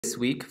This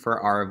week for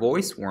our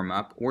voice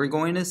warm-up, we're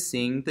going to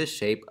sing the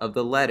shape of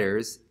the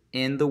letters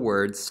in the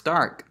word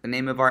Stark, the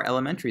name of our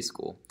elementary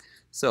school.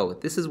 So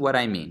this is what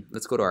I mean.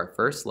 Let's go to our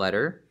first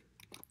letter,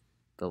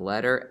 the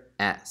letter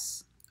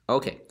S.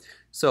 Okay,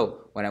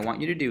 so what I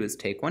want you to do is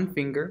take one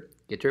finger,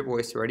 get your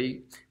voice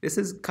ready. This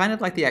is kind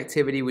of like the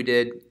activity we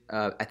did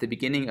at the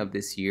beginning of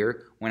this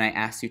year when I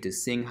asked you to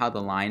sing how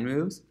the line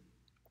moves.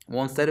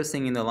 Well, instead of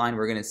singing the line,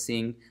 we're going to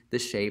sing the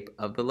shape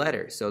of the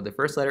letter. So the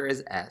first letter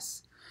is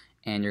S.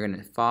 And you're going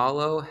to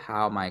follow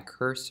how my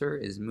cursor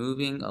is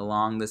moving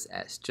along this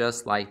S,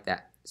 just like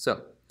that.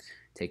 So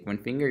take one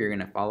finger, you're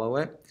going to follow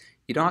it.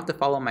 You don't have to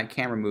follow my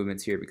camera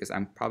movements here because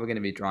I'm probably going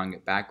to be drawing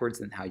it backwards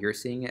than how you're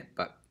seeing it,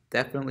 but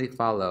definitely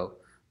follow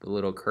the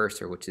little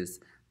cursor, which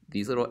is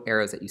these little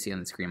arrows that you see on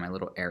the screen, my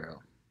little arrow.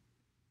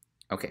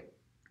 Okay,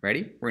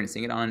 ready? We're going to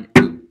sing it on an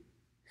ooh.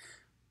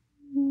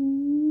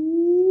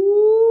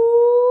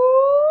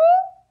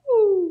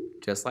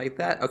 Just like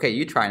that. Okay,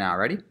 you try now.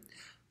 Ready?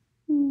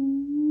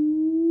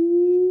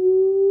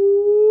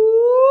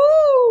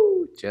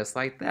 Just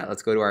like that.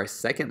 Let's go to our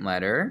second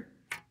letter,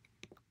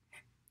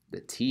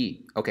 the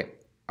T. Okay,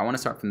 I want to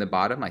start from the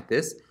bottom like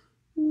this.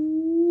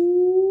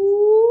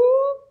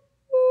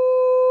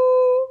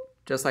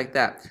 Just like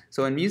that.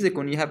 So in music,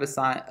 when you have a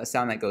sound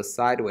that goes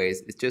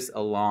sideways, it's just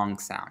a long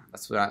sound.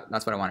 That's what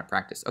I want to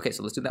practice. Okay,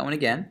 so let's do that one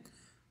again.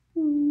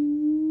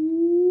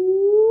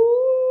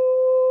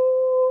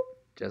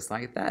 Just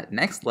like that.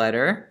 Next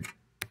letter,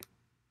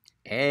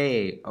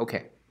 A.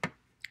 Okay,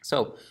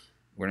 so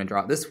we're going to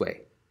draw it this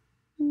way.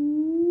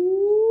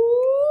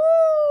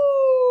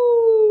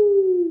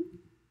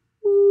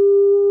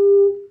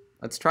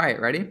 Let's try it.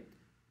 Ready?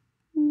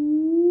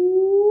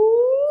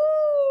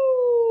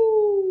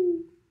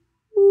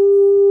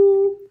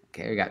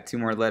 Okay, we got two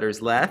more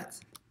letters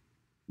left.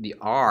 The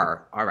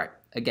R. All right.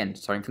 Again,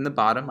 starting from the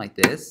bottom like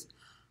this.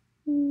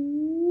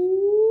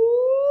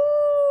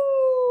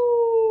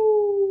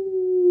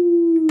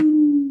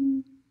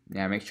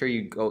 Now make sure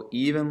you go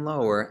even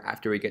lower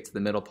after we get to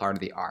the middle part of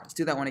the R. Let's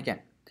do that one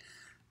again.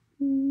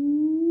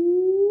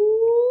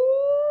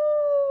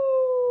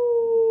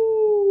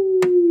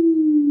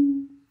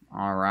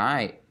 All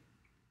right.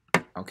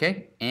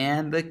 Okay,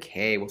 and the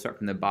K. We'll start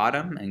from the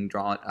bottom and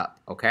draw it up.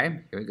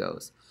 Okay, here it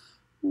goes.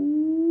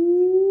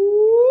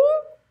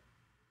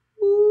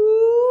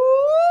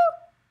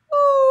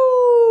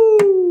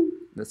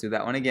 Let's do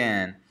that one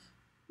again.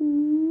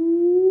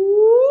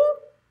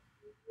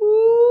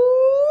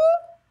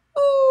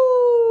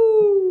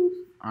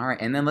 All right,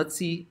 and then let's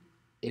see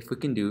if we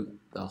can do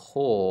the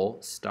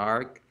whole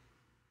Stark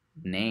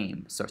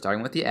name. So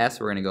starting with the S,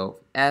 we're going to go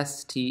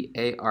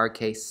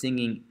S-T-A-R-K,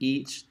 singing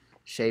each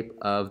shape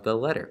of the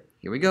letter.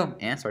 Here we go,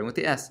 and starting with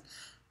the S.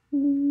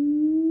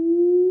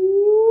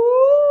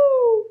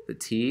 The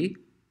T.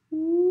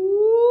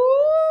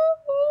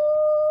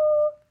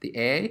 The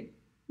A.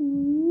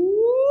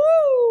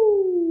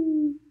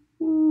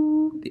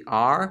 The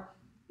R.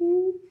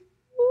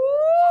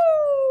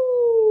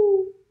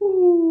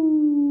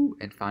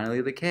 And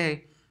finally the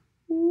K.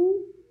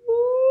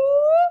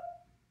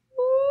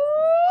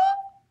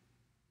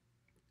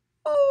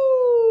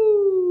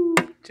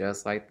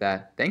 Just like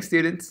that. Thanks,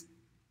 students.